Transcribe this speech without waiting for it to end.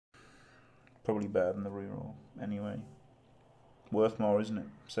Probably better than the reroll. Anyway. Worth more, isn't it?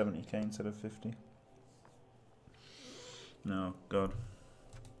 70k instead of 50. No, God.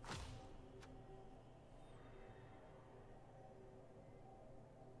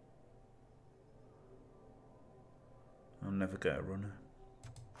 I'll never get a runner.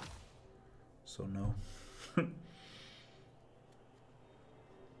 So no.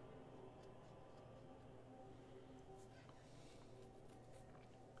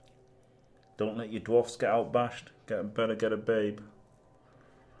 Don't let your dwarfs get outbashed. Better get a babe.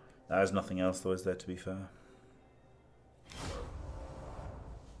 There's nothing else though, is there, to be fair?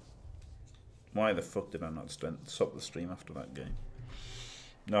 Why the fuck did I not stop the stream after that game?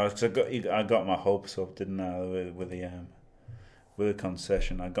 No, because I got my hopes up, didn't I, with the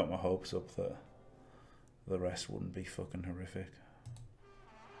concession. I got my hopes up that the rest wouldn't be fucking horrific.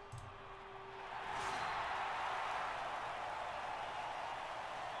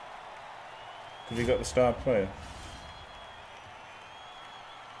 Have you got the star player?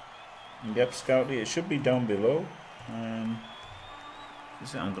 Yep, Scouty. It should be down below. I'm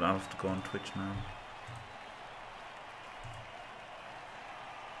gonna have to go on Twitch now.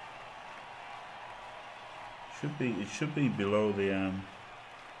 It should be below the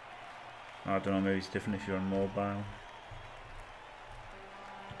I don't know, maybe it's different if you're on mobile.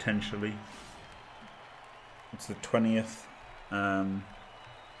 Potentially. It's the 20th.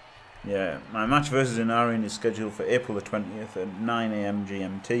 Yeah, my match versus Inarian is scheduled for April the 20th at 9 AM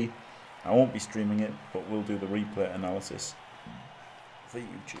GMT. I won't be streaming it, but we'll do the replay analysis for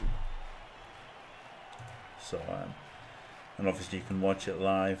YouTube. So, and obviously you can watch it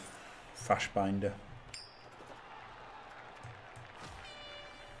live. Fashbinder.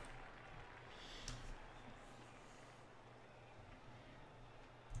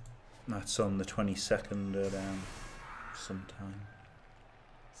 That's on the 22nd at sometime.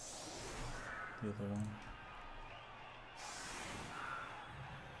 The other one.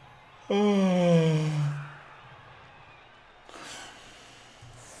 Oh.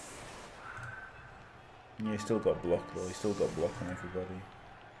 Yeah, he still got blocked though. He still got blocked on everybody.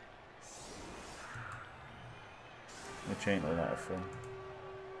 Which ain't a lot of fun.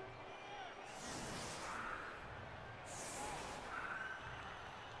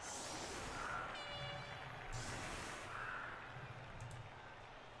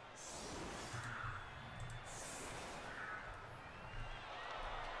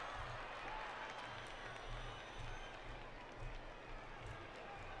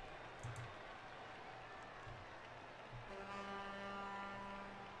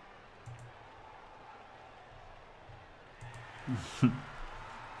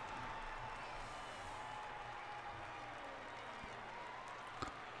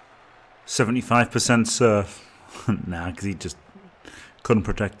 %75% surf. Nah, because he just couldn't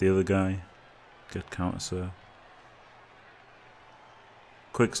protect the other guy. Get counter surf.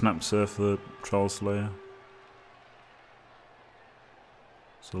 Quick snap surf for the Troll Slayer.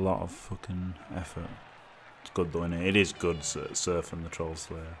 It's a lot of fucking effort. It's good though, innit? It is good surfing the Troll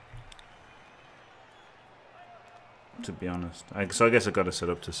Slayer. To be honest. So I guess I got to set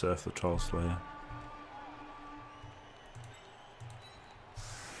up to surf the Troll Slayer.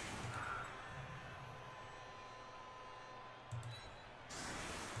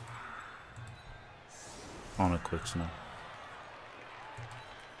 On a quick snap.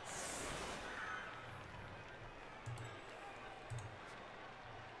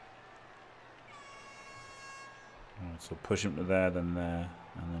 Alright, so push him to there, then there,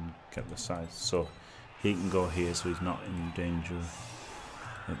 and then get the sides. So he can go here, so he's not in danger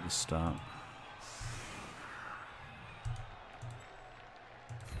at the start.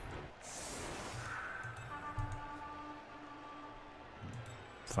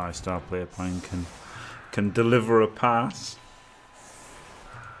 Five-star player playing can deliver a pass.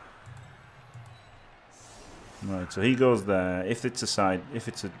 Right, so he goes there. If it's a side, if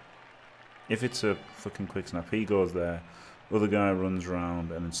it's a fucking quick snap, he goes there. Other guy runs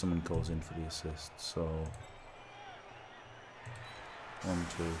around, and then someone goes in for the assist. So 1,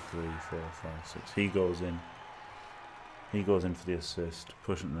 2, 3, 4, 5, 6. He goes in. He goes in for the assist.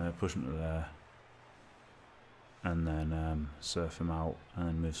 Push him there. Push him to there. And then surf him out, and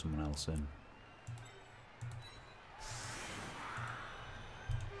then move someone else in.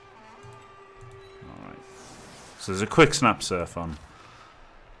 Alright. So there's a quick snap surf on.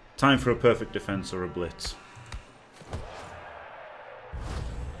 Time for a perfect defense or a blitz.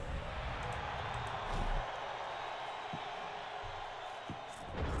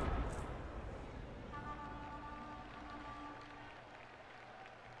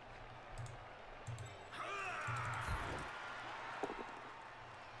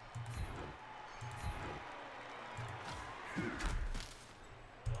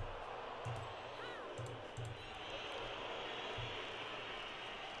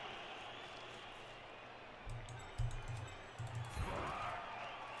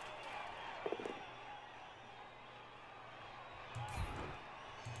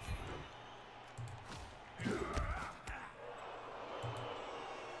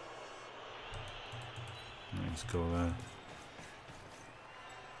 Let's go there.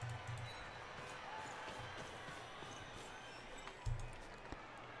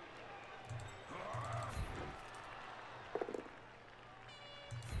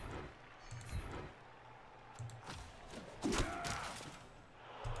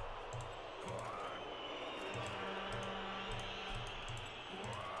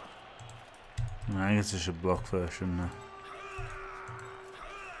 I guess I should block first, shouldn't I?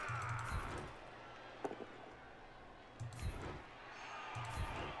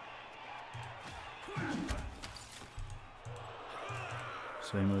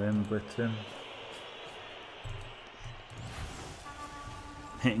 Same with him, blitzing.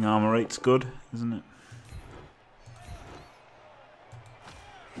 Hitting armor rate's good, isn't it?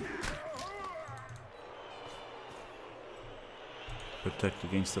 Protect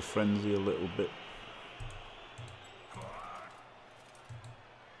against the frenzy a little bit.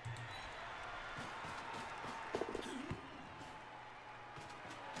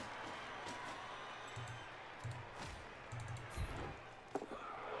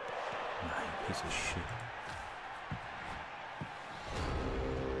 Piece of shit.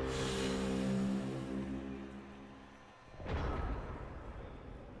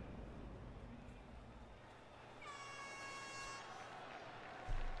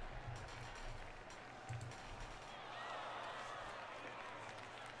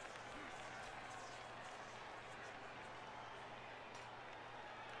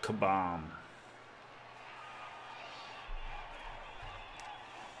 Kabam.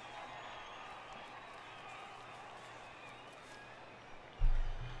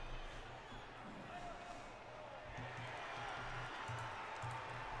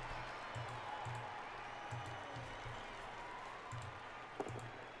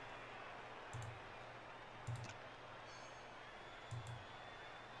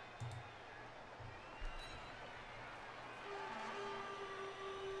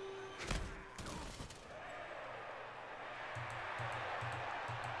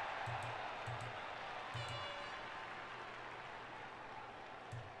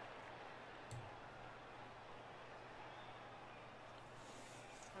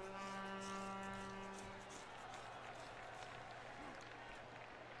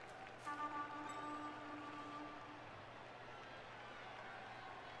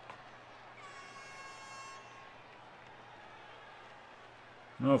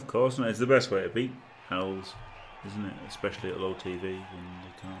 No, of course not. It's the best way to beat Elves, isn't it? Especially at low TV when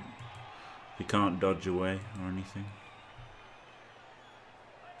they can't dodge away or anything.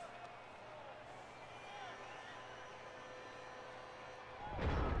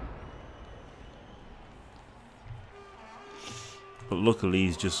 But luckily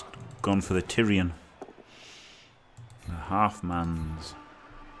he's just gone for the Tyrion. The half-mans.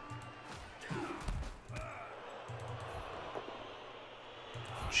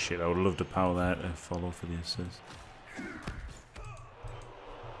 Shit, I would love to power that to follow for the assist.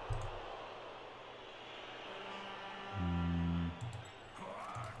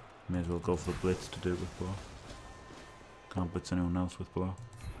 May as well go for the blitz to do it with blow. Can't blitz anyone else with blow.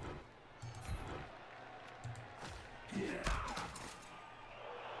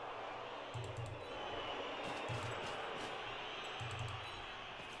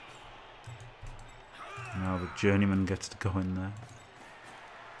 Now the journeyman gets to go in there.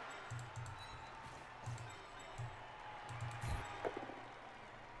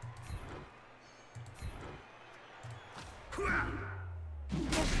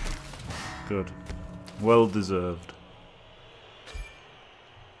 Good. Well deserved.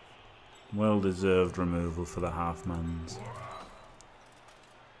 Well deserved removal for the half-mans.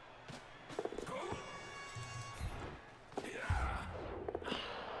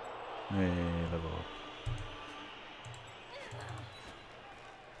 Hey, level up.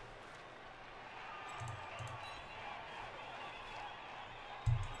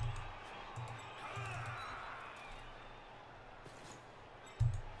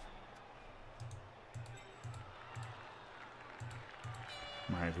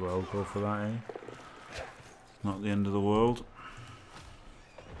 Might as well go for that, eh? Not the end of the world.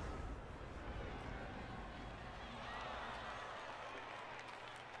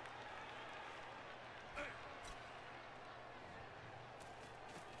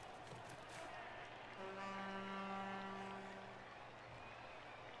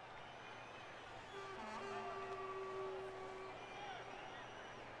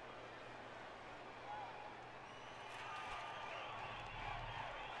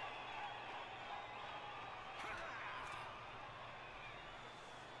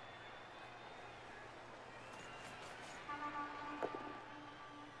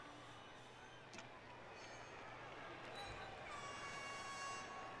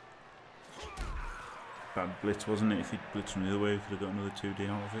 bad blitz, wasn't it? If he'd blitzed from the other way, we could have got another 2D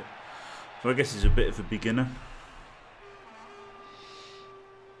out of it. So I guess he's a bit of a beginner.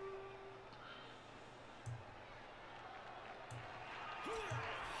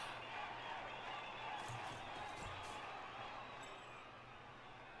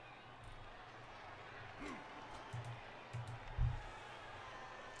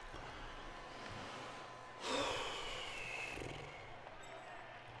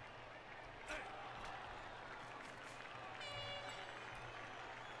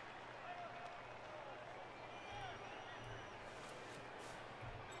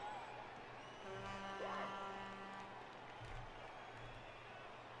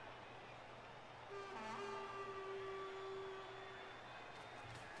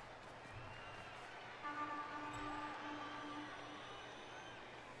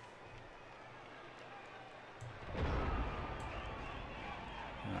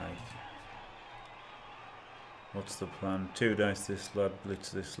 What's the plan? 2 dice this lad, blitz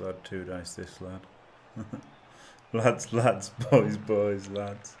this lad, 2 dice this lad. Lads, lads, boys, boys,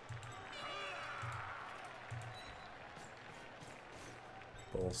 lads.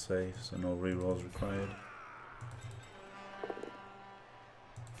 Ball safe, so no rerolls required.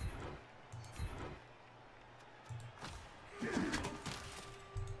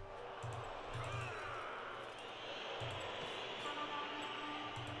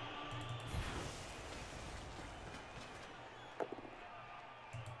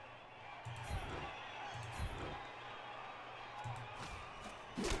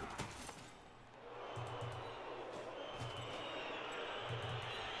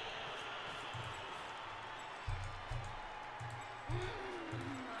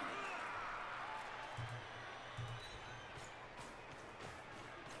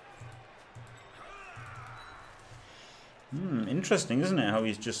 Interesting, isn't it? How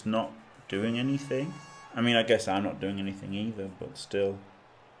he's just not doing anything. I mean, I guess I'm not doing anything either, but still.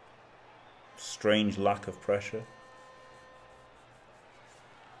 Strange lack of pressure.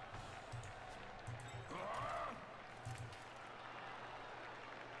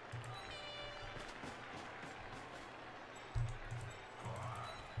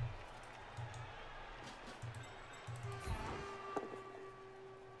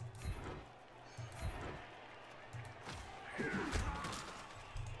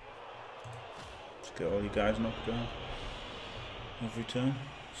 Get all you guys knocked down every turn.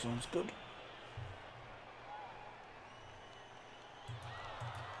 Sounds good.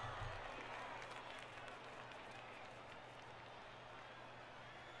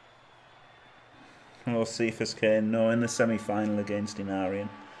 Well, Cephas Kane, no, in the semi-final against Inarian,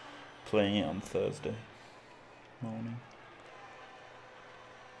 playing it on Thursday morning.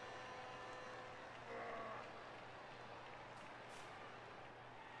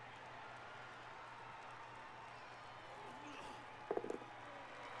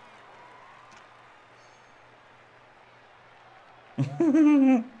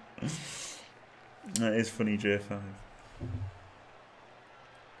 That is funny, J5.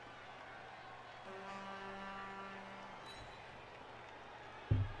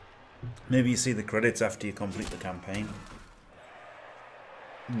 Maybe you see the credits after you complete the campaign.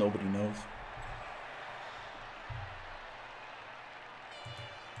 Nobody knows.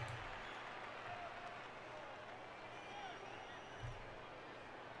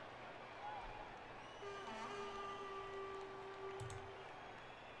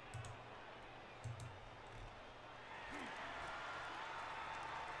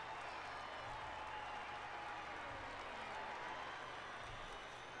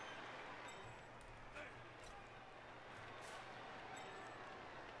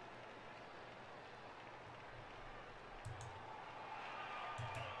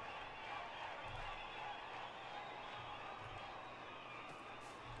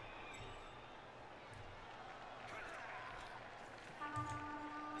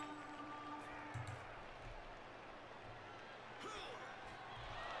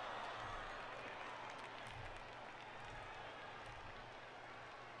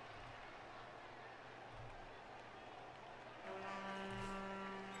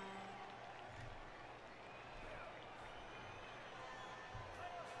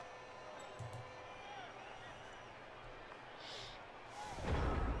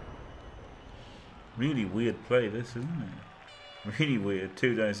 Really weird play, this, isn't it? Really weird.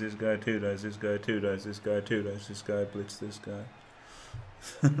 2 dice this guy, 2 dice this guy, 2 dice this guy, 2 dice this guy, blitz this guy.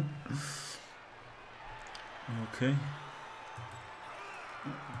 Okay.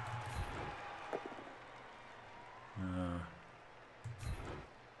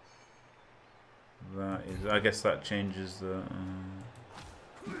 That is, I guess that changes the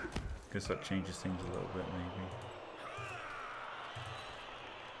Guess that changes things a little bit, maybe.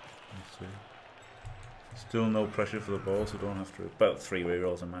 Let's see. Still no pressure for the ball, so don't have to. About 3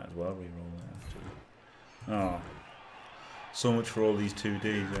 rerolls, I might as well reroll that actually. Oh, so much for all these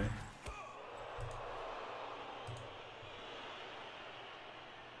 2Ds, eh?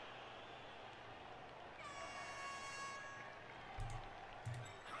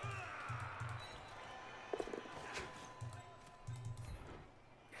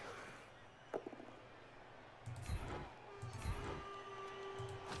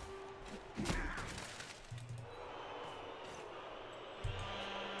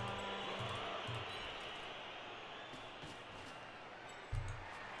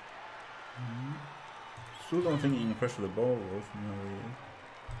 Still don't think you can pressure the ball though from where he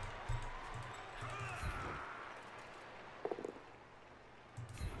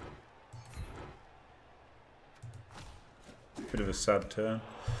is. Bit of a sad turn.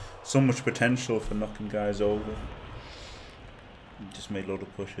 So much potential for knocking guys over. He just made a load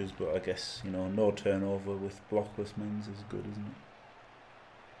of pushes, but I guess, you know, no turnover with blockless men's is good, isn't it?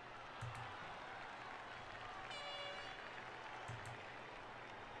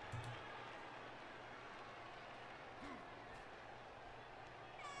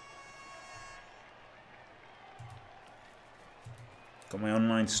 Got my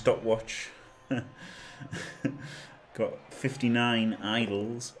online stopwatch. Got 59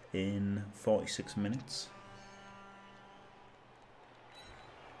 idols in 46 minutes.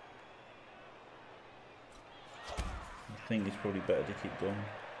 I think it's probably better to keep going.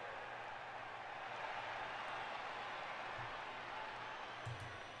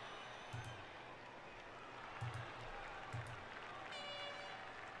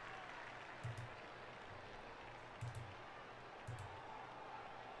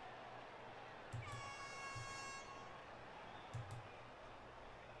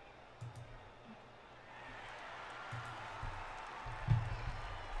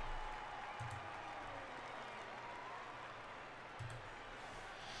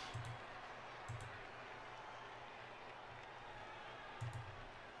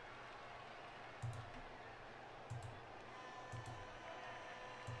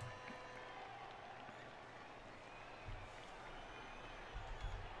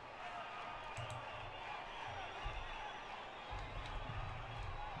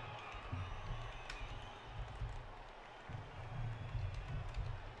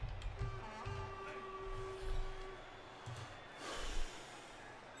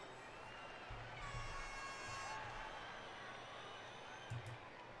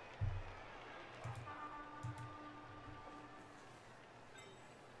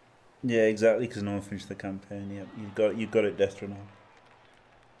 Yeah, exactly, because no one finished the campaign yet. You got it, Death Renal.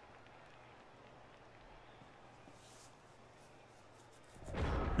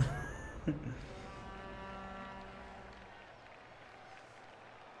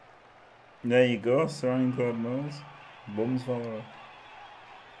 There you go, Surrounding Cloud Nose. Bums follower.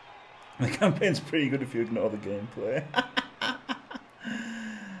 The campaign's pretty good if you ignore the gameplay.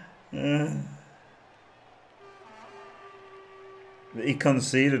 He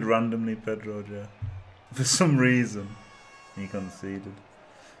conceded randomly, Pedro, yeah. For some reason, he conceded.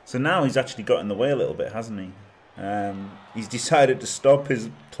 So now he's actually got in the way a little bit, hasn't he? He's decided to stop his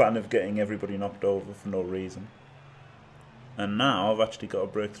plan of getting everybody knocked over for no reason. And now I've actually got to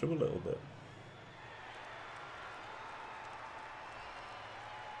break through a little bit.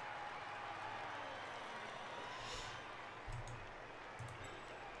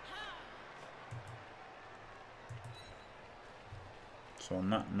 So on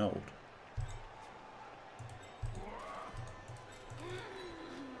that note,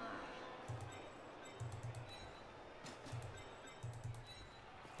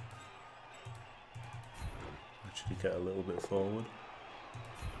 actually get a little bit forward.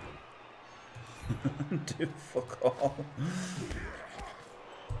 Dude, fuck all.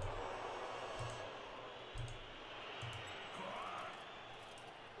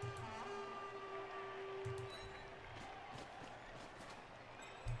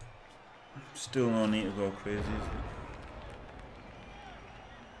 Still no need to go crazy, is it?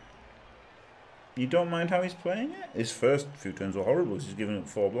 You don't mind how he's playing it? His first few turns were horrible. He's giving up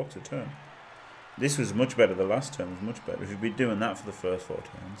 4 blocks a turn. This was much better. The last turn was much better. If he'd been doing that for the first 4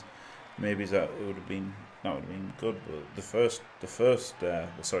 turns, maybe that would have been good. But the first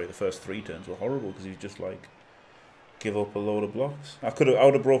 3 turns were horrible because he just like give up a load of blocks. I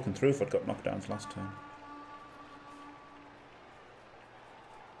would have broken through if I'd got knockdowns last turn.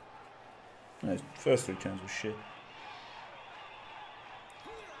 No, his first 3 turns were shit.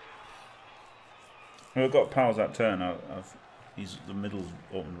 If I've got powers that turn, I've He's the middle's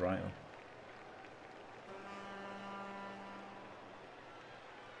open right up.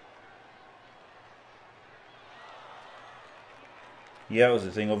 Yeah, that was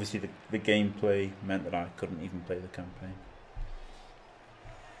the thing. Obviously, the gameplay meant that I couldn't even play the campaign.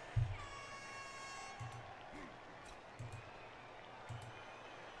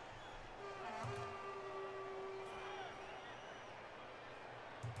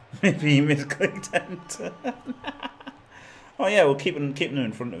 Maybe he misclicked enter. Oh yeah, well keeping them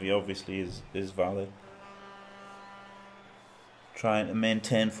in front of you obviously is valid. Trying to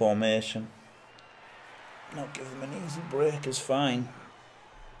maintain formation. Not give them an easy break is fine.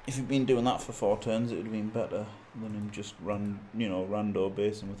 If he'd been doing that for 4 turns, it would have been better than him just rando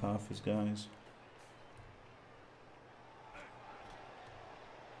basing with half his guys.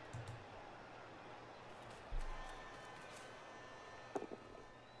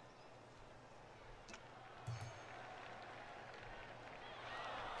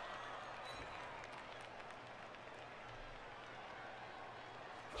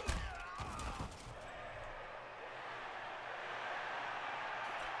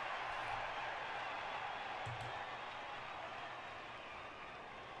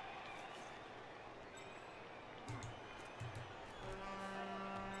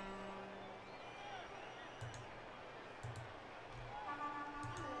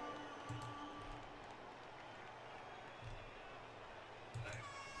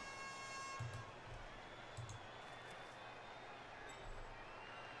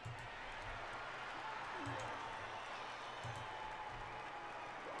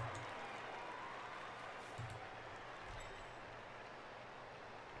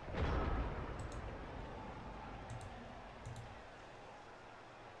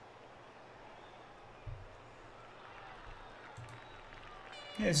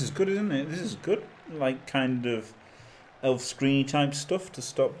 Yeah, this is good, isn't it? This is good, like kind of elf screeny type stuff to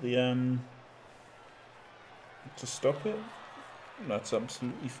stop the to stop it. That's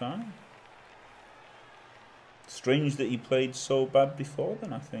absolutely fine. Strange that he played so bad before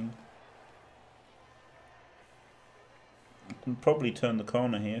then, I think. I can probably turn the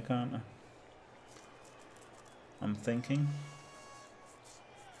corner here, can't I? I'm thinking.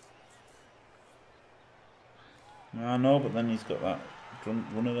 I know, but then he's got that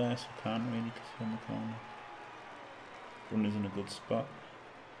runner there, so I can't really turn the corner. Runner's in a good spot.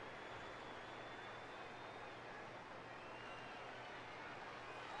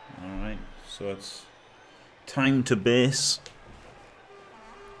 Alright, so it's time to base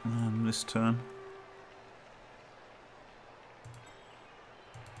this turn.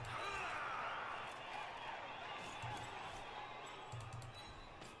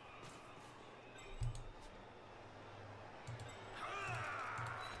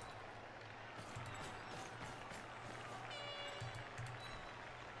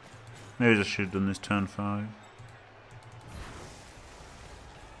 Maybe I should have done this turn 5.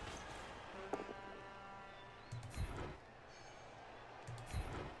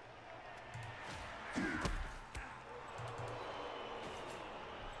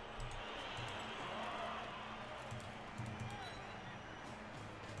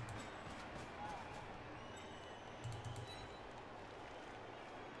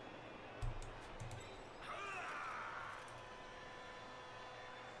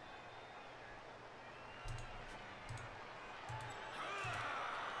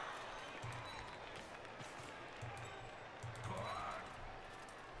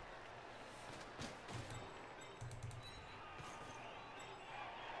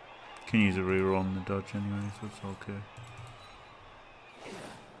 Can use a reroll on the dodge anyway, so it's okay.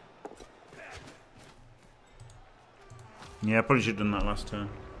 Yeah, I probably should have done that last turn.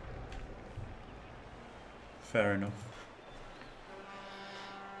 Fair enough.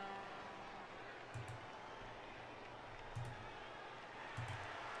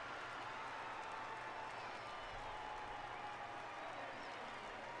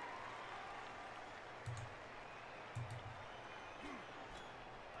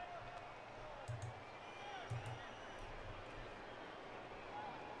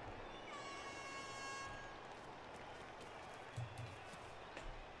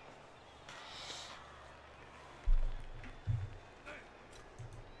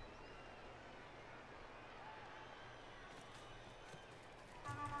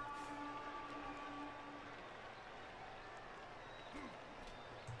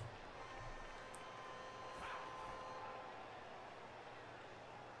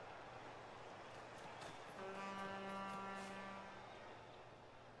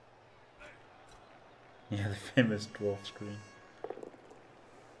 Yeah, the famous dwarf screen.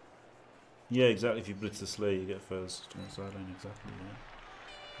 Yeah, exactly. If you blitz the Slayer, you get first on the sideline. Exactly.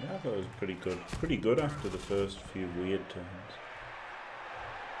 Yeah. Yeah, I thought it was pretty good. Pretty good after the first few weird turns.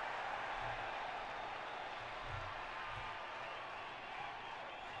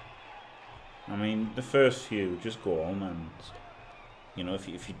 I mean, the first few just go all mans. You know,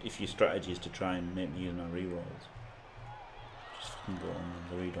 if your strategy is to try and make me use my rerolls, just fucking go all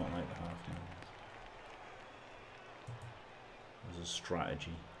mans. I really don't like the half mans. As a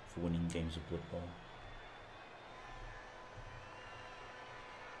strategy for winning games of Bloodbowl.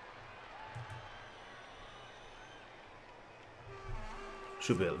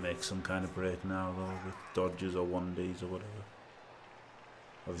 Should be able to make some kind of break now though, with dodges or 1Ds or whatever.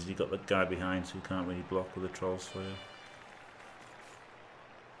 Obviously you got the guy behind so you can't really block with the trolls for you.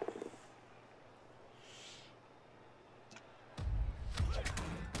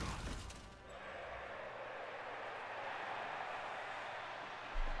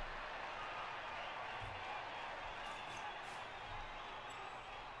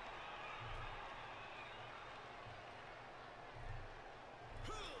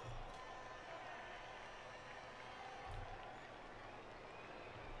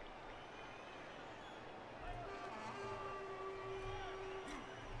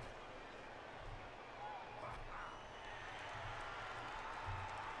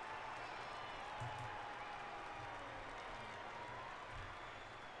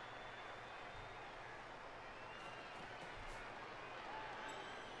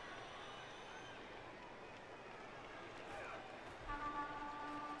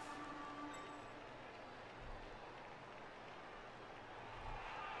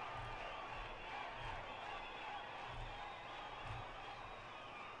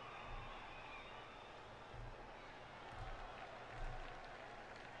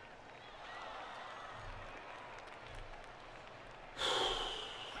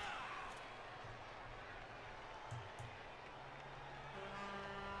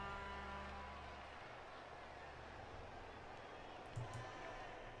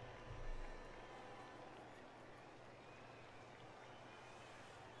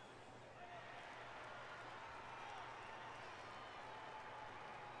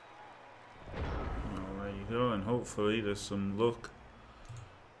 Go, and hopefully there's some luck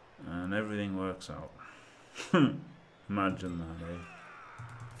and everything works out. Imagine that, eh?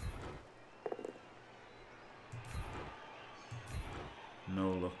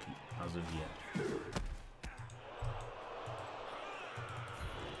 No luck as of yet.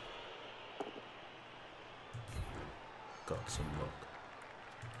 Got some luck.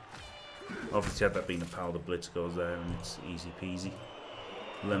 Obviously had that been a pal, the blitz goes there and it's easy peasy.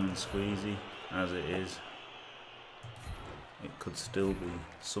 Lemon squeezy as it is. It could still be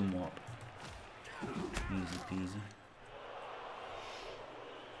somewhat easy peasy.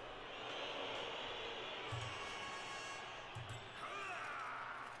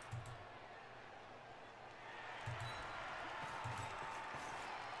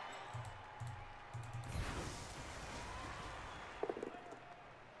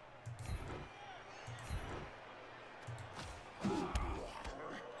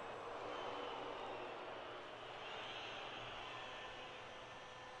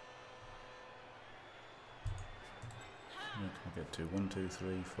 Can I get to 1, 2,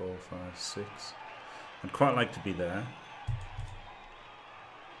 3, 4, 5, 6? I'd quite like to be there.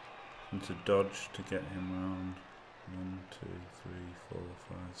 And to dodge to get him round. 1, 2, 3, 4,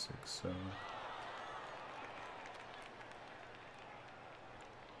 5, 6, 7.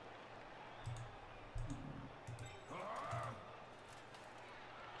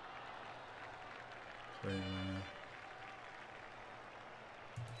 Play there.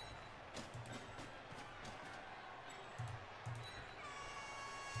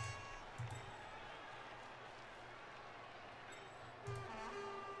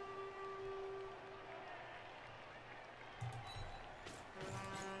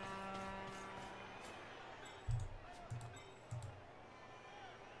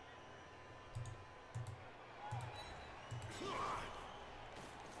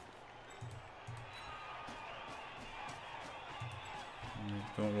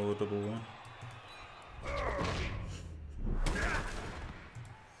 Don't roll a double one.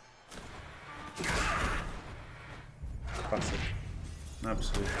 Classic.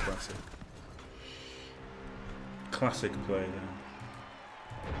 Absolute classic. Classic play there.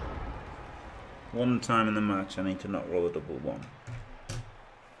 One time in the match I need to not roll a double one.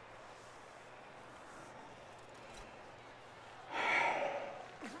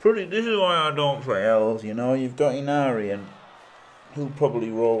 This is why I don't play Elves, you know. You've got Inari and he'll probably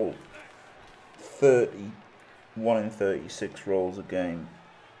roll 1 in 36 rolls a game.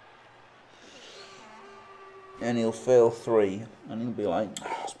 and he'll fail 3, and he'll be like,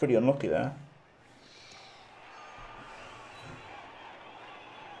 oh, it's pretty unlucky there.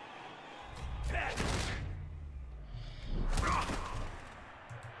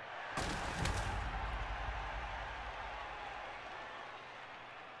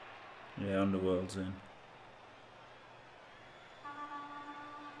 Yeah, Underworld's in.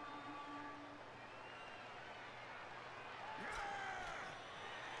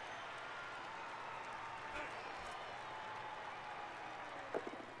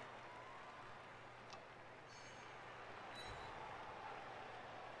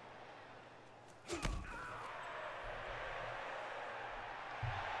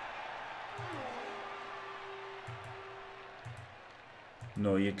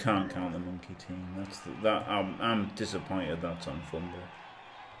 No, you can't count the monkey team. I'm disappointed that's on Fumble.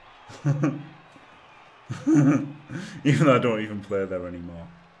 Even though I don't even play there anymore.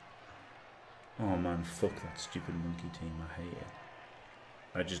 Oh man, fuck that stupid monkey team. I hate it.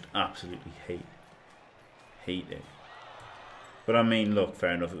 I just absolutely hate it. But I mean, look,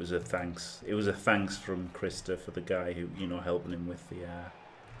 fair enough. It was a thanks. It was a thanks from Krista for the guy who, you know, helping him with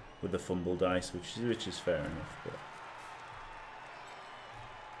the fumble dice, which is fair enough. But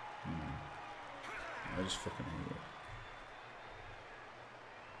I just fucking hate it.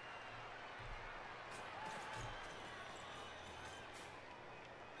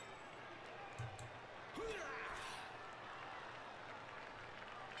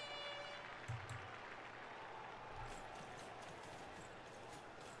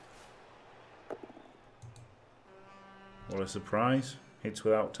 What a surprise. Hits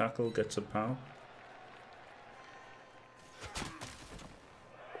without tackle, gets a pow.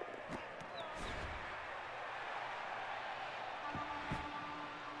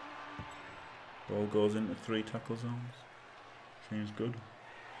 Ball goes into 3 tackle zones. Seems good.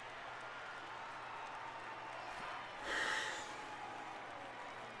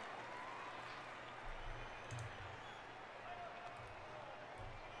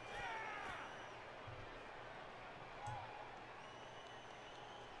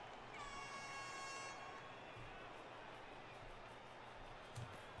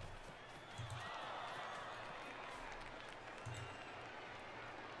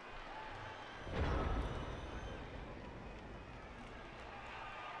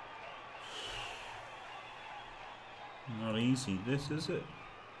 Not easy, this is it.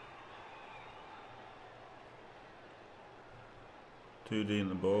 2D in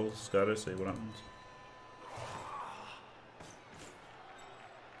the ball, scatter, see what happens.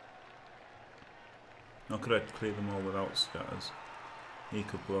 How could I clear them all without scatters? He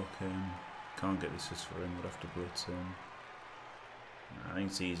could block him. Can't get the assist for him, would have to blitz him. I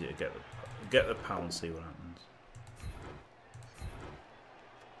think it's easy to get the power and see what happens.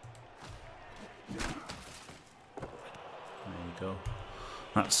 There you go.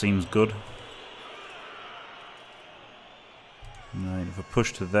 That seems good. Right, if I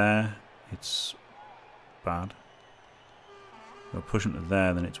push to there, it's bad. If I push him to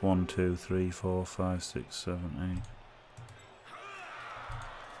there, then it's 1, 2, 3, 4, 5, 6, 7, 8.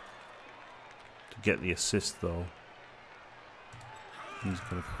 To get the assist though, he's got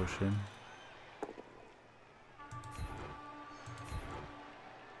to push him.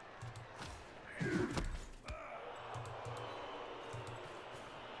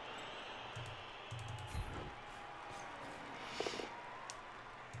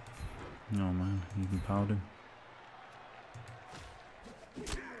 Oh man, you can pound him.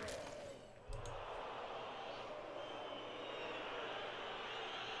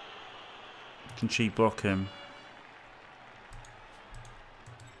 Can she block him?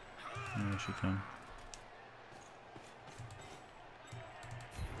 Yeah, she can.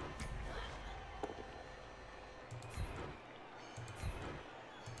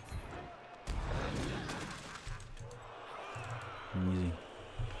 Easy.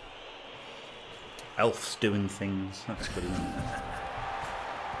 Elves doing things. That's good, isn't it?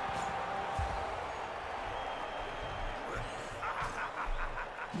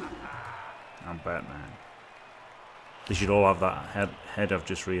 I'm Batman. They should all have that head I've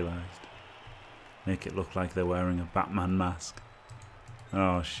just realised. Make it look like they're wearing a Batman mask.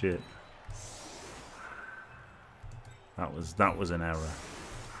 Oh shit. That was an error.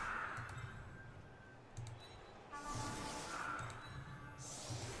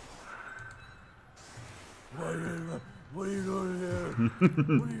 What are you doing here?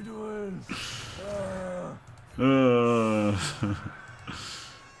 What are you doing?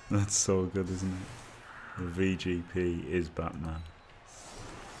 That's so good, isn't it? The VGP is Batman.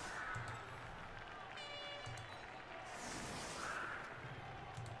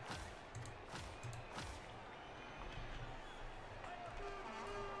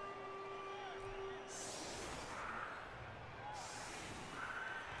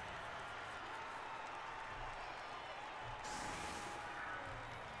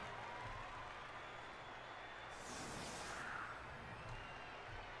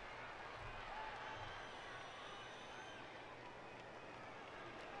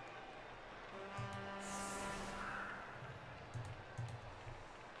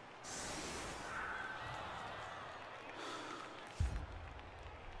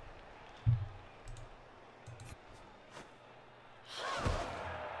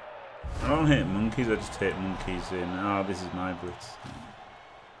 don't hate monkeys, I just hate monkeys in, oh, this is my blitz.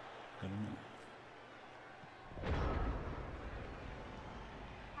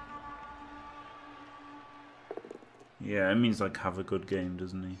 Yeah, it means like have a good game,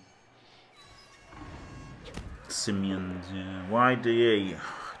 doesn't he? Simians, yeah. Why DE?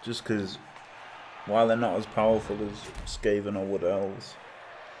 Just because while they're not as powerful as Skaven or Wood Elves,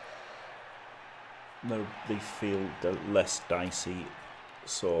 they feel less dicey,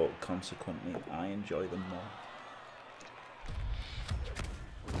 so consequently I enjoy them more.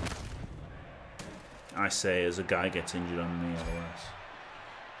 I say as a guy gets injured on the LOS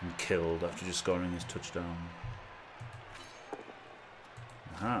and killed after just scoring his touchdown.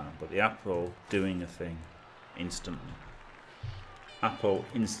 Aha, but the Apple doing a thing instantly. Apple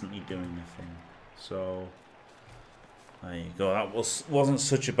instantly doing a thing. So there you go. That wasn't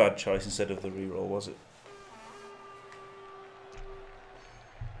such a bad choice instead of the reroll, was it?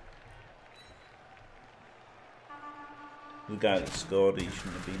 The guy that scored, he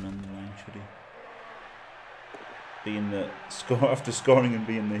shouldn't have been on the line, should he? Being the score after scoring and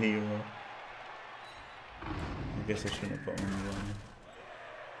being the hero. I guess I shouldn't have put him on the line.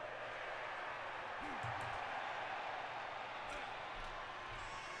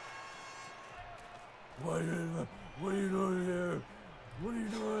 What are you doing here? What are you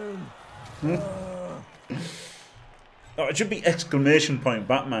doing? Oh, it should be exclamation point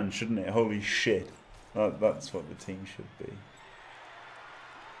Batman, shouldn't it? Holy shit. That's what the team should be.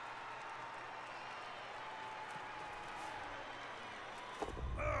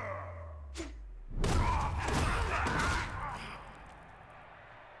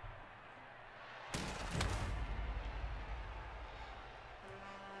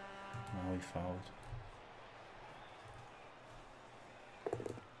 Now he fouled.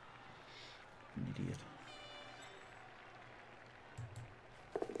 An idiot.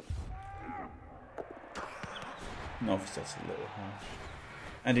 No, that's a little harsh.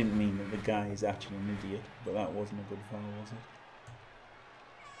 I didn't mean that the guy is actually an idiot, but that wasn't a good foul, was it?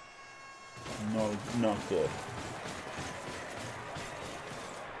 No, not good.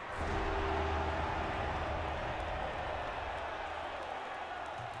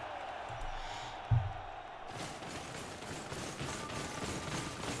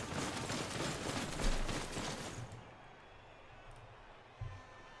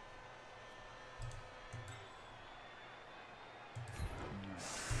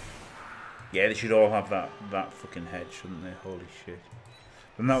 Yeah, they should all have that fucking head, shouldn't they? Holy shit.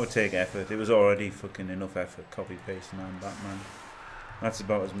 And that would take effort. It was already fucking enough effort copy pasting on Batman. That's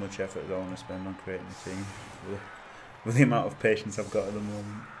about as much effort as I want to spend on creating a team. With the amount of patience I've got at the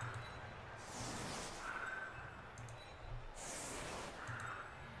moment.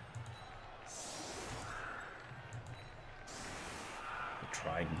 The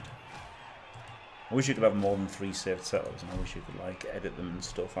Trident. I wish you could have more than 3 saved setups, and I wish you could like edit them and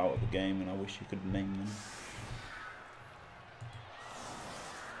stuff out of the game, and I wish you could name them.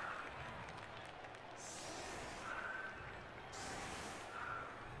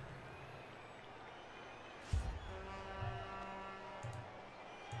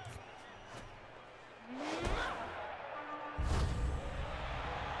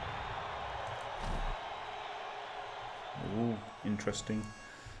 Ooh, interesting.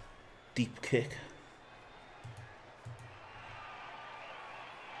 Deep kick.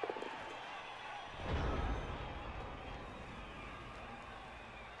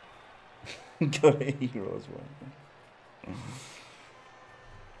 Got a hero as well.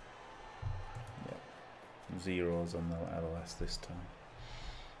 Yeah. Zeros on the LOS this time.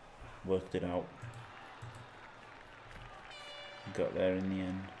 Worked it out. Got there in the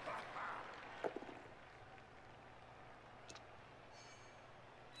end.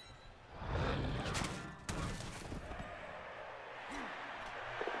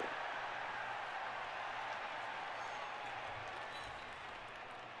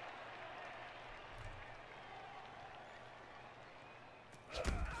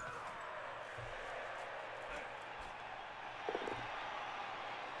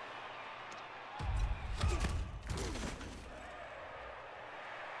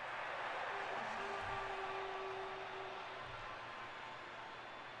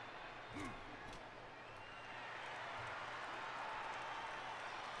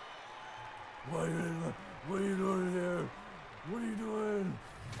 What are you doing here? What are you doing?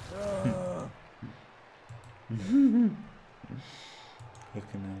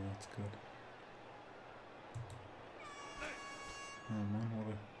 Looking now, that's good. Oh man,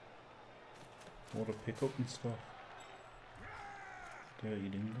 what a pick up and stuff. Dirty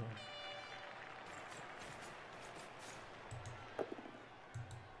dingo.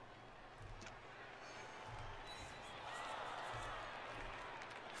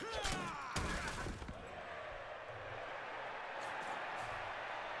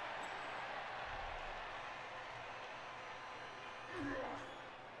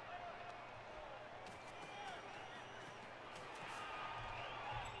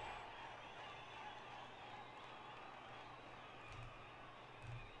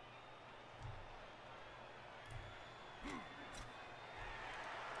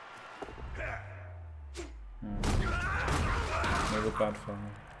 Another bad foul.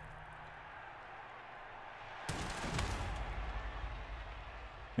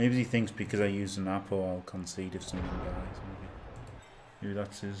 Maybe he thinks because I use an apple I'll concede if someone dies. Maybe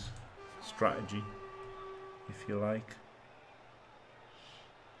that's his strategy, if you like.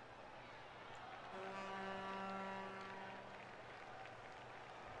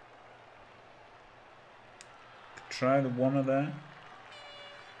 Try the one there.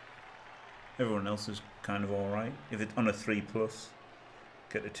 Everyone else is kind of alright. If it's on a 3+,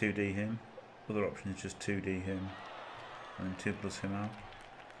 get a 2D him. Other option is just 2D him and then 2+ him out.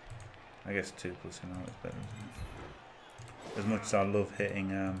 I guess 2+ him out is better, isn't it? As much as I love hitting,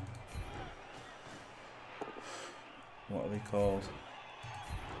 what are they called?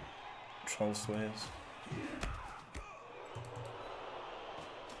 Troll Slayers.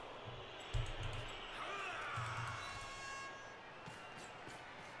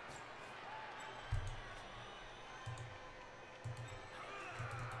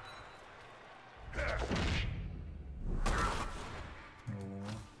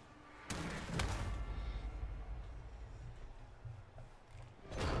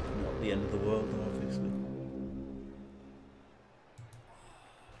 The end of the world, obviously.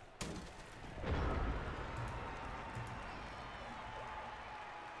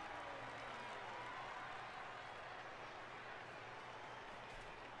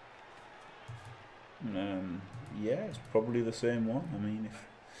 Yeah, it's probably the same one. I mean,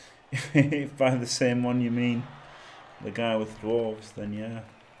 if by the same one you mean the guy with dwarves, then yeah,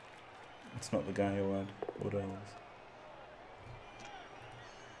 it's not the guy who had Wood Elves.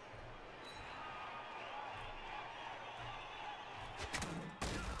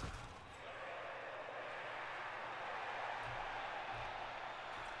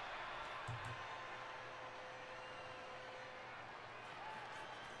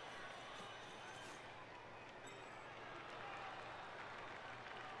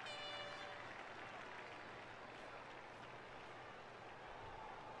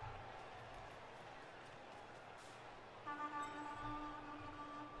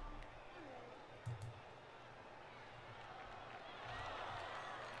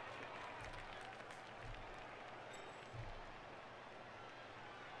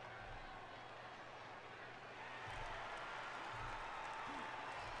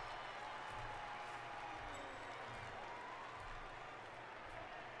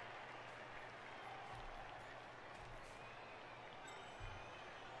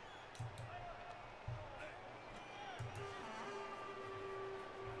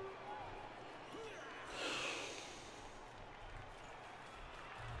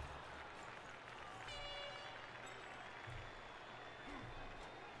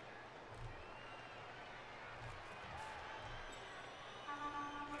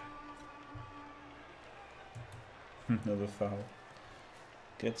 Another foul.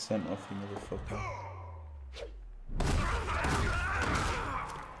 Get sent off, you motherfucker.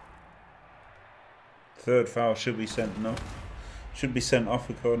 Third foul should be sent off. Should be sent off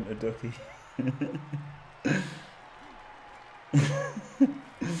according to Ducky.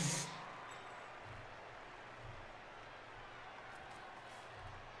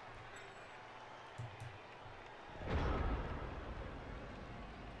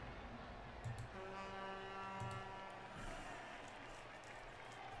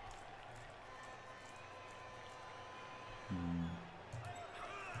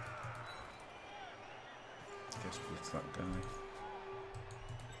 Guess it's that guy.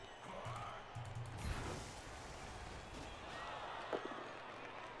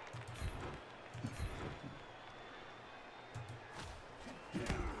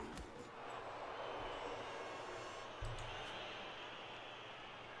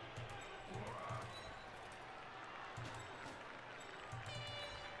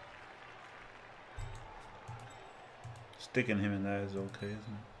 Sticking him in there is okay,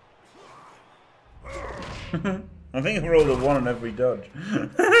 isn't it? I think I've rolled a 1 on every dodge.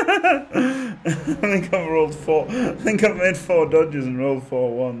 I think I've rolled 4. I think I've made 4 dodges and rolled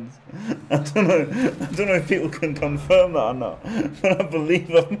 4 1s. I don't know if people can confirm that or not, but I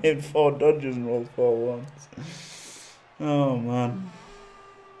believe I've made 4 dodges and rolled 4 1s. Oh man.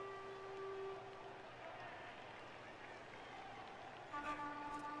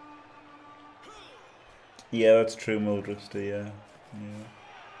 Yeah, that's true, Mildristy, yeah. Yeah.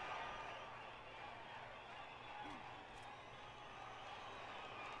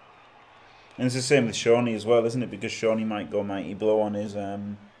 And it's the same with Shawnee as well, isn't it? Because Shawnee might go Mighty Blow on his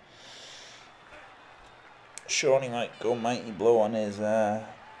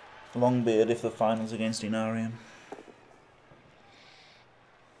Longbeard if the final's against Inarian.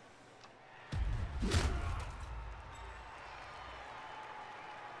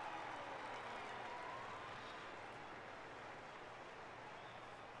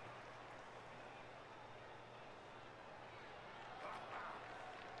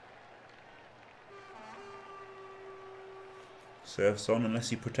 Surf's on unless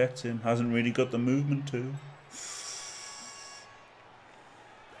he protects him. Hasn't really got the movement to.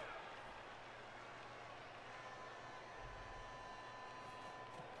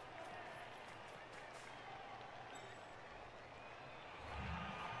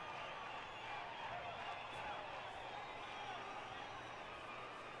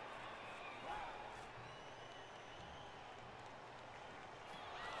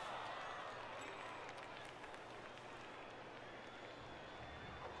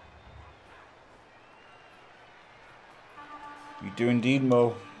 You do indeed,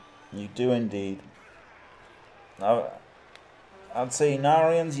 Mo. You do indeed. Now, I'd say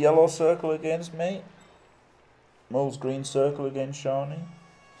Narian's yellow circle against me. Mo's green circle against Shawnee.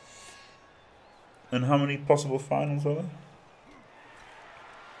 And how many possible finals are there?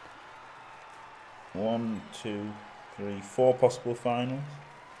 1, 2, 3, 4 possible finals.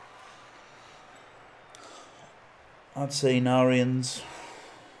 I'd say Narian's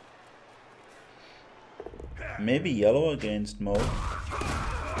maybe yellow against Mo.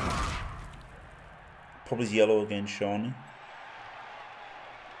 Probably yellow against Shawnee.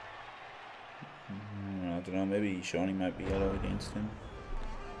 I don't know, maybe Shawnee might be yellow against him.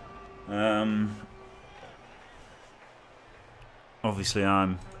 Obviously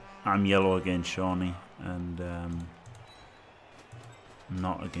I'm yellow against Shawnee and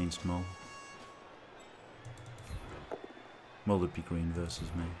not against Mo. Mo would be green versus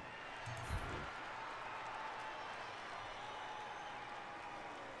me.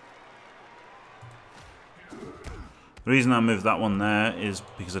 The reason I moved that one there is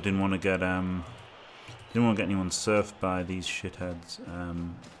because I didn't want to get anyone surfed by these shitheads.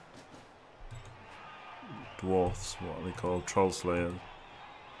 Dwarfs, what are they called? Troll Slayers.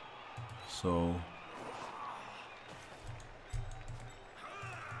 So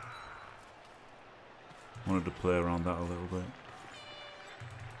wanted to play around that a little bit.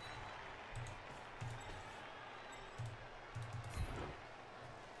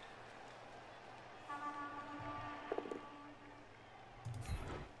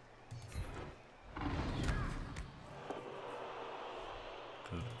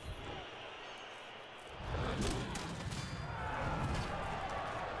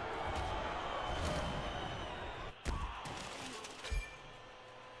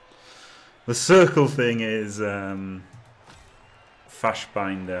 The circle thing is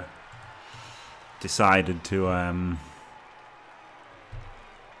Fashbinder decided to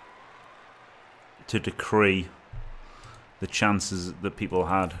decree the chances that people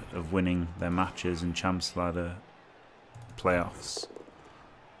had of winning their matches in Champs Ladder playoffs,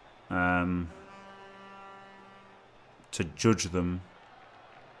 to judge them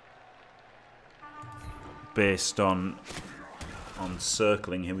based on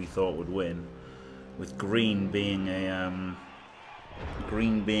circling who he thought would win, with green being a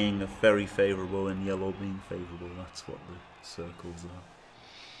very favourable and yellow being favourable. That's what the circles are.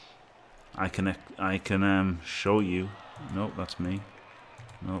 I can show you. Nope, that's me.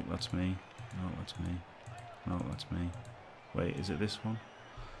 Nope, that's me. Nope, that's me. Nope, that's me. Wait, is it this one?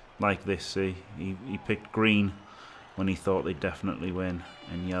 Like this, see? He picked green when he thought they'd definitely win,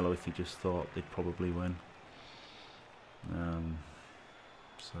 and yellow if he just thought they'd probably win.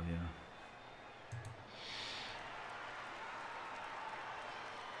 So yeah.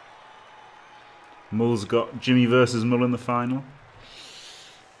 Mull's got Jimmy versus Mull in the final.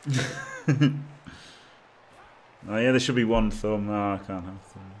 Oh yeah, there should be one thumb. No, I can't have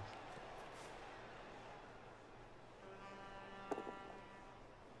thumbs.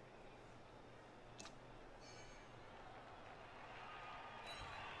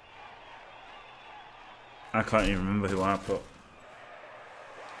 I can't even remember who I put.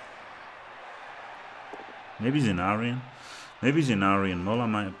 Maybe Zenarian. Maybe Zenarian Mull I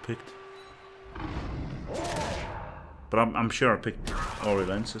might have picked. But I'm sure I picked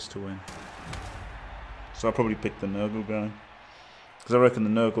Oriolensis to win. So I probably picked the Nurgle guy. Because I reckon the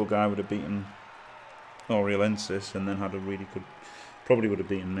Nurgle guy would have beaten Oriolensis and then had a really good... Probably would have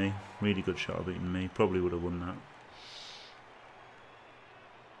beaten me. Really good shot of beating me. Probably would have won that.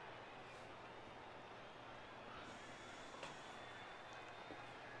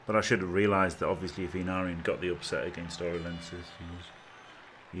 But I should have realised that obviously if Inarian got the upset against Oriolensis,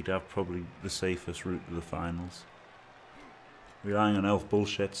 he'd have probably the safest route to the finals. Relying on elf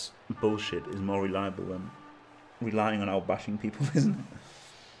bullshit is more reliable than relying on out-bashing people, isn't it?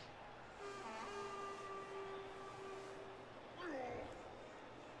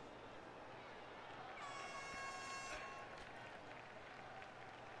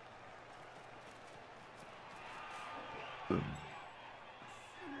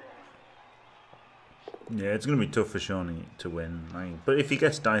 Yeah, it's going to be tough for Shawnee to win. Like, but if he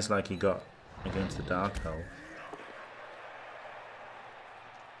gets dice like he got against the Dark Elf,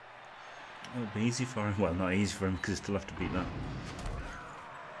 it'll be easy for him. Well, not easy for him because he'll still have to beat that.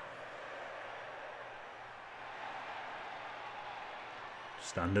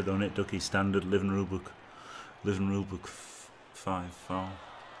 Standard on it, Ducky. Standard. Living rulebook. Living rulebook 5-4.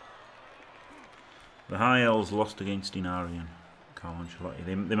 The High Elves lost against Inarian. Carl Ancelotti.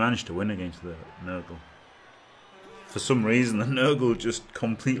 They managed to win against the Nurgle. For some reason, the Nurgle just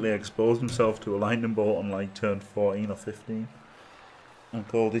completely exposed himself to a lightning bolt on like turn 14 or 15. And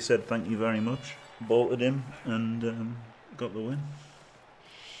Caldy said thank you very much, bolted him, and got the win.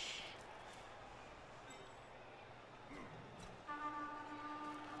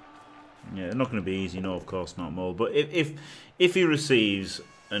 Yeah, not going to be easy, no, of course not, Mole. But if he receives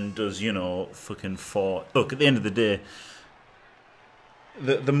and does, you know, fucking 4... Look, at the end of the day,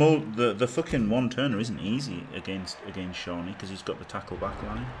 the fucking one-turner isn't easy against Shawnee because he's got the tackle back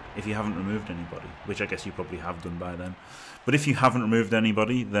line. If you haven't removed anybody, which I guess you probably have done by then. But if you haven't removed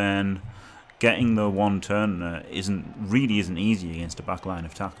anybody, then getting the one-turner isn't easy against a back line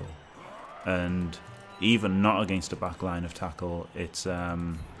of tackle. And even not against a back line of tackle, it's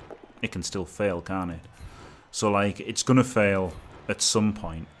it can still fail, can't it? So like it's gonna fail at some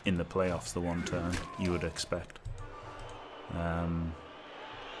point in the playoffs, the one turn you would expect. Now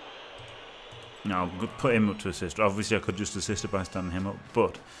I'll put him up to assist. Obviously I could just assist it by standing him up,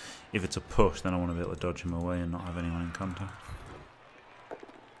 but if it's a push then I want to be able to dodge him away and not have anyone in contact.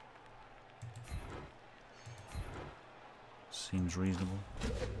 Seems reasonable.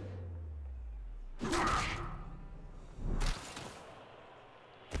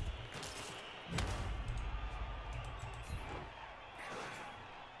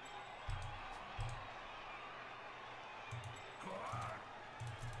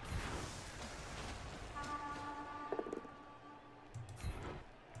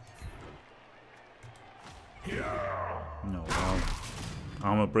 No, wow.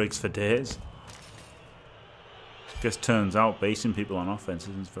 Armor breaks for days. Guess turns out basing people on offense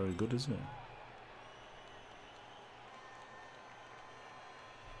isn't very good, is it?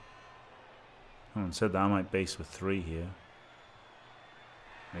 Someone said that I might base with 3 here.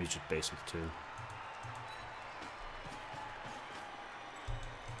 Maybe just base with 2.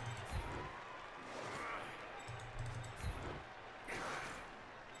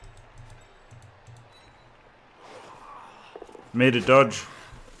 Made a dodge.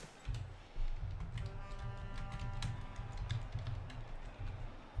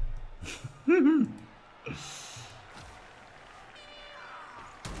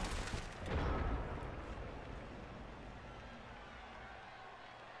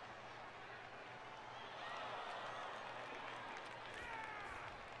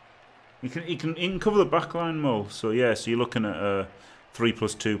 You can cover the backline more. So yeah, so you're looking at a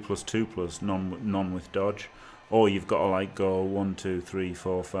 3+2+2+, none with dodge. Or you've got to like go 1, 2, 3,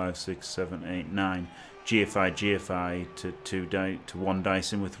 4, 5, 6, 7, 8, 9. GFI to 1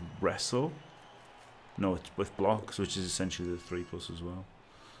 dice in with wrestle. No, it's with blocks, which is essentially the 3+ as well.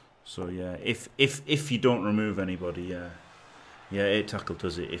 So yeah, if you don't remove anybody, yeah, 8 tackle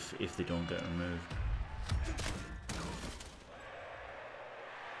does it if they don't get removed.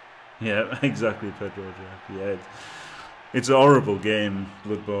 Yeah, exactly, Pedro Jack. Yeah, it's a horrible game,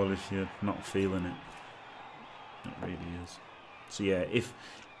 Blood Bowl, if you're not feeling it. It really is. So yeah, if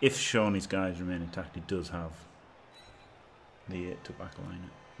Shawnee's guys remain intact, he does have the 8 to backline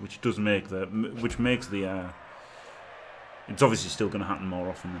it, which makes the it's obviously still going to happen more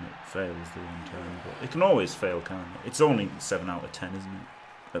often than it fails the one turn, but it can always fail, can't it? It's only 7 out of 10, isn't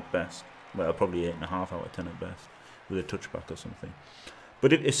it? At best. Well, probably 8.5 out of 10 at best, with a touchback or something.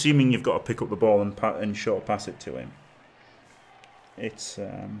 But assuming you've got to pick up the ball and short pass it to him, it's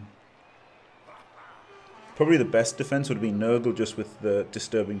probably the best defense would be Nurgle, just with the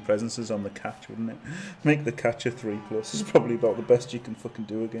disturbing presences on the catch, wouldn't it? Make the catch a 3+. It's probably about the best you can fucking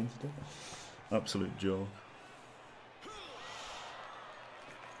do against it. Absolute joke.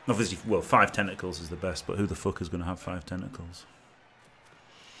 Obviously, well, 5 tentacles is the best, but who the fuck is going to have 5 tentacles?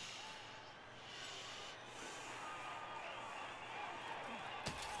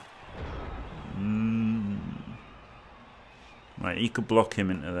 Right, he could block him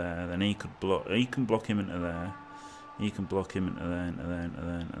into there, then he can block him into there, he can block him into there, into there, into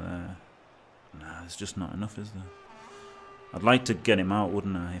there, into there. Nah, there's just not enough, is there? I'd like to get him out,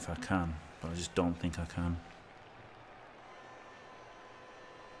 wouldn't I, if I can, but I just don't think I can.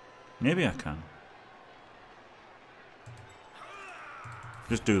 Maybe I can.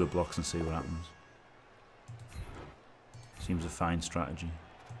 Just do the blocks and see what happens. Seems a fine strategy.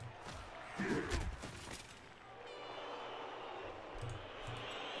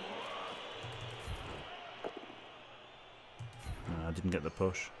 didn't get the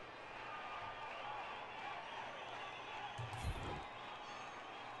push.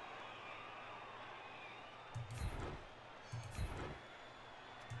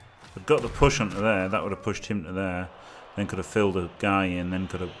 If I'd got the push onto there, that would have pushed him to there. Then could have filled a guy in. Then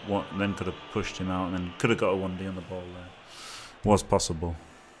could have pushed him out, and then could have got a 1D on the ball there. Was possible.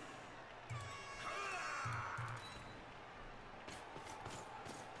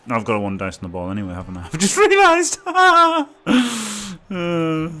 I've got a 1 dice on the ball anyway, haven't I? I've just realised. Oh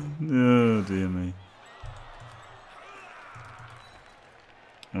dear me.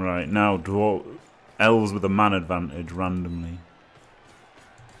 Right now, Elves with a man advantage randomly.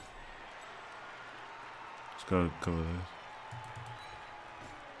 Let's go cover this.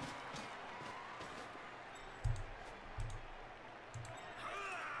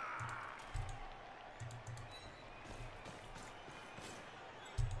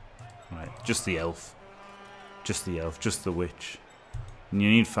 Right, just the elf. Just the elf, just the witch. And you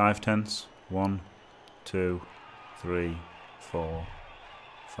need 5 tenths. 1, 2, 3, 4,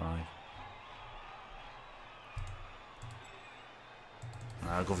 5.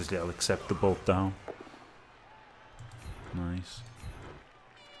 Obviously I'll accept the bolt down. Nice.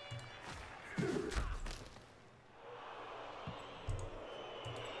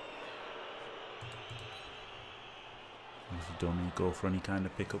 Don't need to go for any kind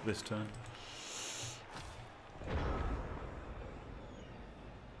of pickup this turn.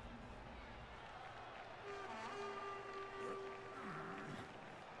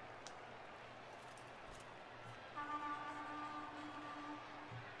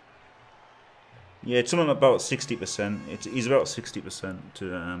 Yeah, it's something about 60%. He's about 60%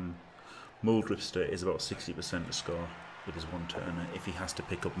 to Muldrip State is about 60% to score with his 1 turner if he has to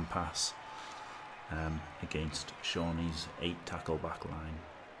pick up and pass. Against Shawnee's 8 tackle back line,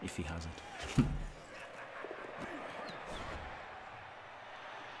 if he has it.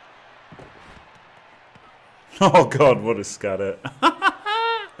 Oh god, what a scatter.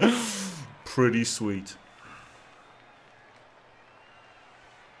 Pretty sweet.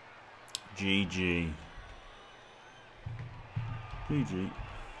 GG. GG.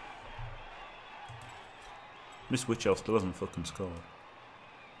 Miss Witch Elf still hasn't fucking scored.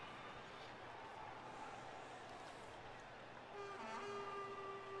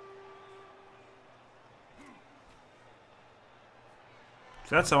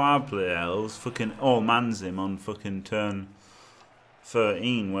 That's how I play Elves. Fucking all mans him on fucking turn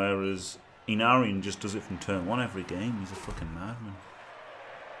 13, whereas Inarian just does it from turn 1 every game. He's a fucking madman.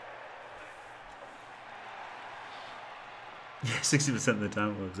 Yeah, 60% of the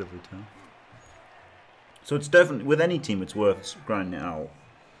time it works every time. So it's definitely, with any team, it's worth grinding it out.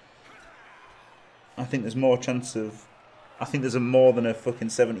 I think there's more chance of, I think there's a more than a fucking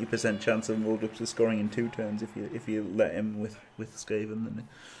 70% chance of Muldrips scoring in 2 turns if you let him with Skaven than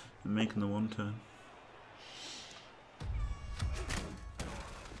making the 1 turn.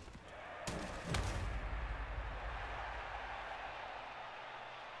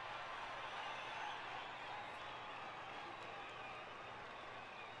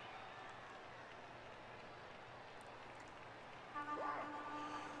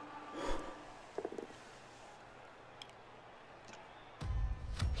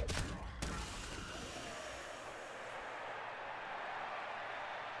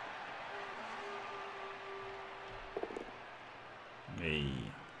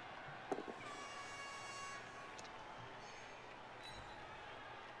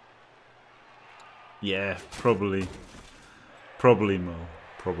 Yeah, probably Mo.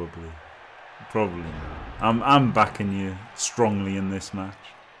 Probably Mo. I'm backing you strongly in this match.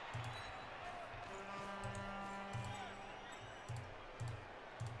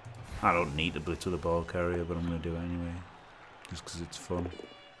 I don't need to blitz with a ball carrier, but I'm going to do it anyway, just because it's fun.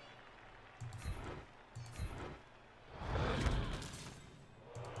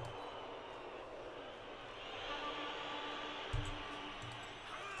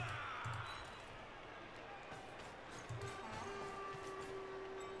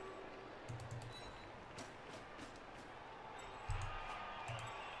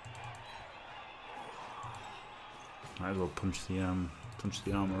 Might as well punch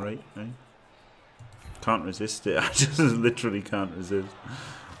the armor right, eh? Can't resist it. I just literally can't resist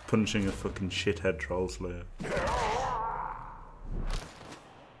punching a fucking shithead troll slayer.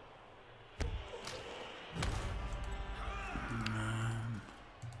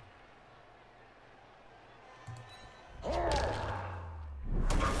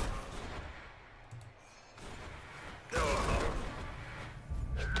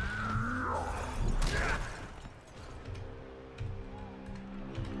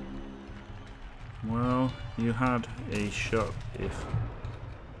 You had a shot if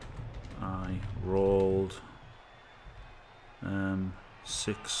I rolled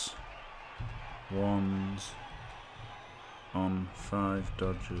 6 ones on 5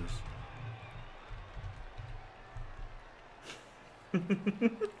 dodges. I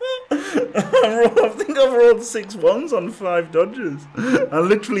think I've rolled 6 ones on 5 dodges. I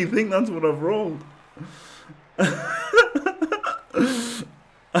literally think that's what I've rolled.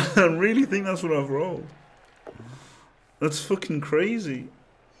 I really think that's what I've rolled. That's fucking crazy.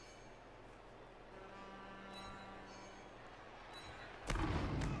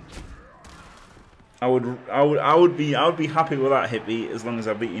 I would be happy with that hit beat as long as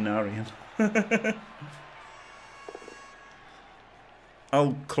I beat Inarian.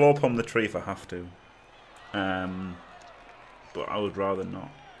 I'll claw palm the tree if I have to. But I would rather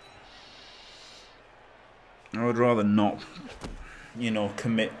not. I would rather not, you know,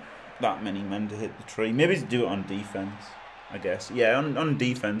 commit that many men to hit the tree. Maybe do it on defense, I guess. Yeah, on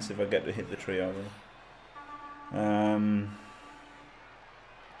defense, if I get to hit the tree, I will.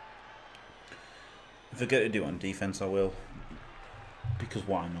 If I get to do it on defense, I will. Because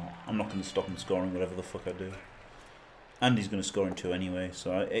why not? I'm not going to stop him scoring whatever the fuck I do. And he's going to score in 2 anyway,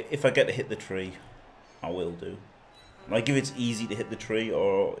 so if I get to hit the tree, I will do. Like, if it's easy to hit the tree,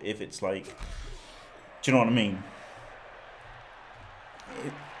 or if it's like... Do you know what I mean?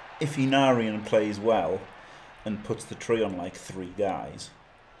 If Inarian plays well, and puts the tree on, like, 3 guys,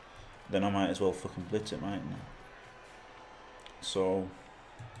 then I might as well fucking blitz it, mightn't I? So...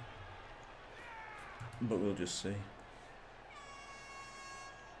 But we'll just see.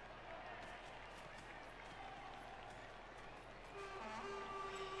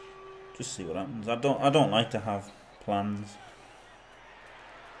 Just see what happens. I don't like to have plans.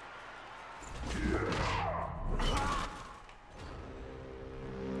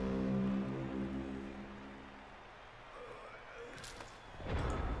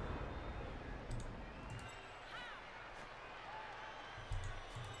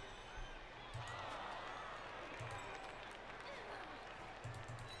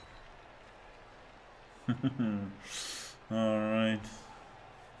 Alright.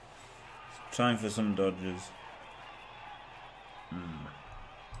 Time for some dodges.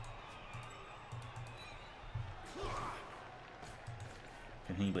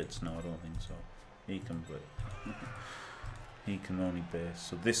 Can he blitz? No, I don't think so. He can blitz. He can only base.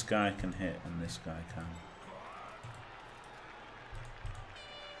 So this guy can hit and this guy can.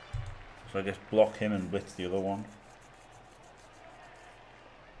 So I guess block him and blitz the other one.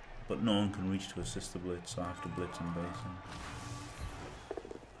 But no one can reach to assist the blitz, so I have to blitz and base him.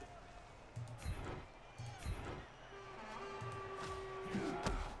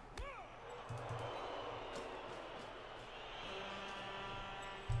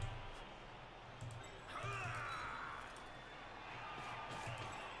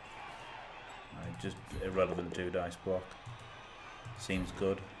 Just irrelevant 2 dice block. Seems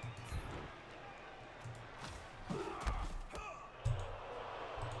good.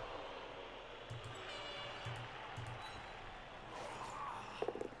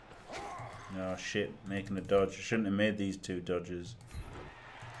 Oh shit, making a dodge. I shouldn't have made these 2 dodges.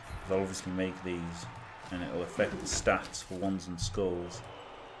 I'll obviously make these and it'll affect the stats for ones and skulls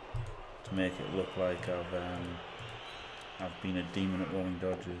to make it look like I've been a demon at rolling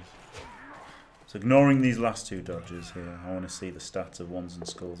dodges. So ignoring these last 2 dodges here, I want to see the stats of ones and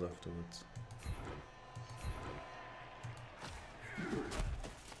skulls afterwards.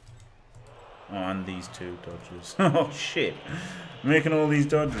 Oh, and these 2 dodges. Oh shit! I'm making all these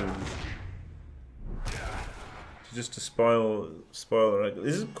dodges. Just to spoil the regular.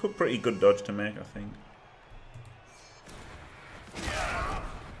 This is a pretty good dodge to make, I think.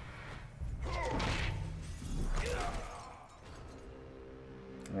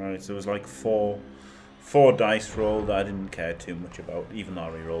 Right, so it was like four dice rolled that I didn't care too much about, even though I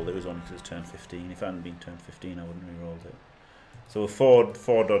re-rolled it. It was only because it was turn 15. If it hadn't been turn 15, I wouldn't re-rolled it. So four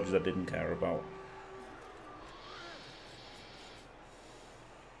dodges I didn't care about.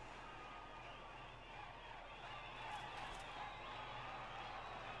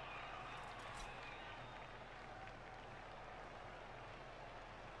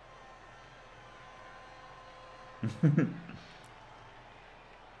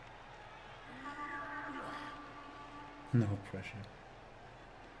 No pressure.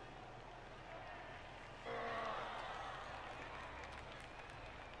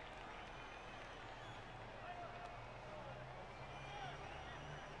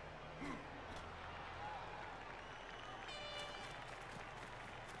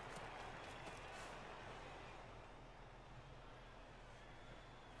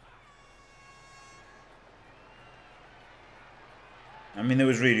 I mean, there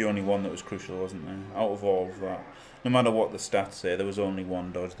was really only one that was crucial, wasn't there? Out of all of that. No matter what the stats say, there was only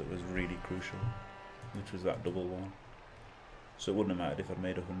one dodge that was really crucial, which was that double one. So it wouldn't have mattered if I'd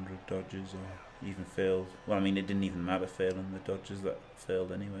made 100 dodges or even failed. Well, I mean, it didn't even matter failing the dodges that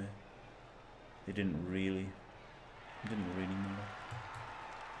failed anyway. It didn't really matter.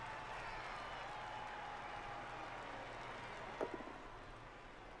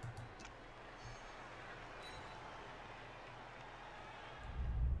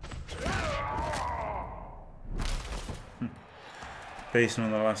 Basing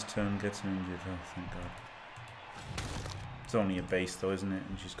on the last turn gets him injured. Oh, thank God. It's only a base though, isn't it?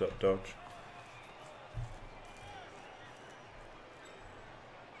 And she's got dodge.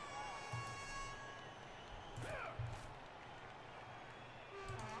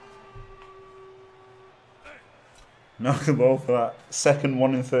 Knock the ball for that second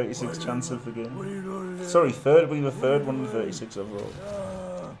 1 in 36 chance of the game. Sorry, third. We the third 1 in 36 overall.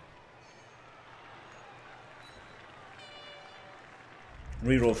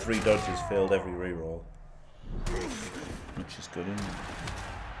 Reroll 3 dodges, failed every reroll. Which is good, isn't it?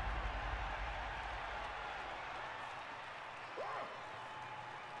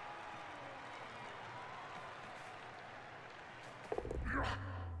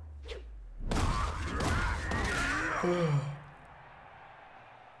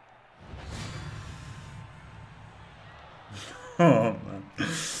 Oh man.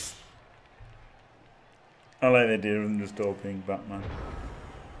 I like the idea of them just all being Batman.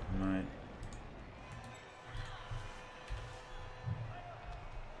 Right.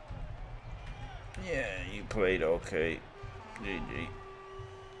 Yeah, you played okay. GG.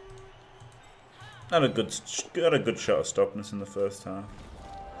 Had a good shot of stopping us in the first half.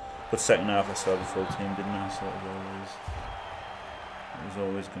 But second half I saw the full team, didn't I? So it was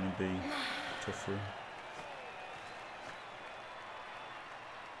always going to be tougher.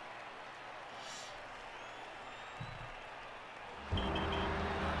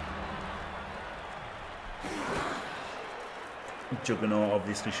 Juggernaut,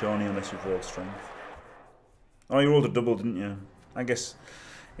 obviously, Shawnee, unless you've rolled strength. Oh, you rolled a double, didn't you? I guess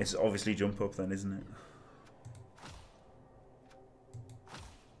it's obviously jump up then, isn't it?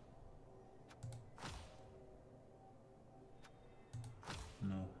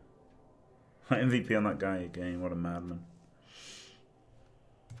 No. MVP on that guy again, what a madman.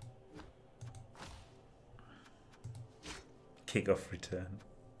 Kick-off return.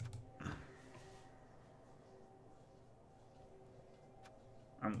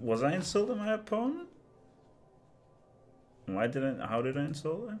 Was I insulting my opponent? How did I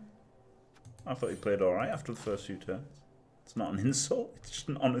insult him? I thought he played alright after the first few turns. It's not an insult, it's just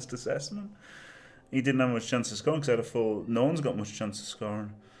an honest assessment. He didn't have much chance of scoring because no one's got much chance of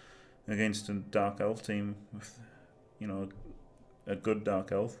scoring against a Dark Elf team with, you know, a good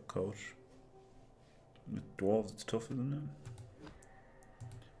Dark Elf coach. With Dwarves, it's tough, isn't it?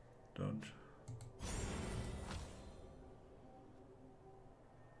 Dodge.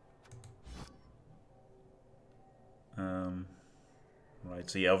 Right,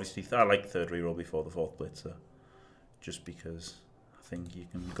 so yeah, obviously I like third reroll before the fourth blitzer, just because I think you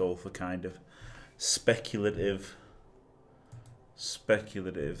can go for kind of speculative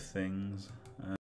things.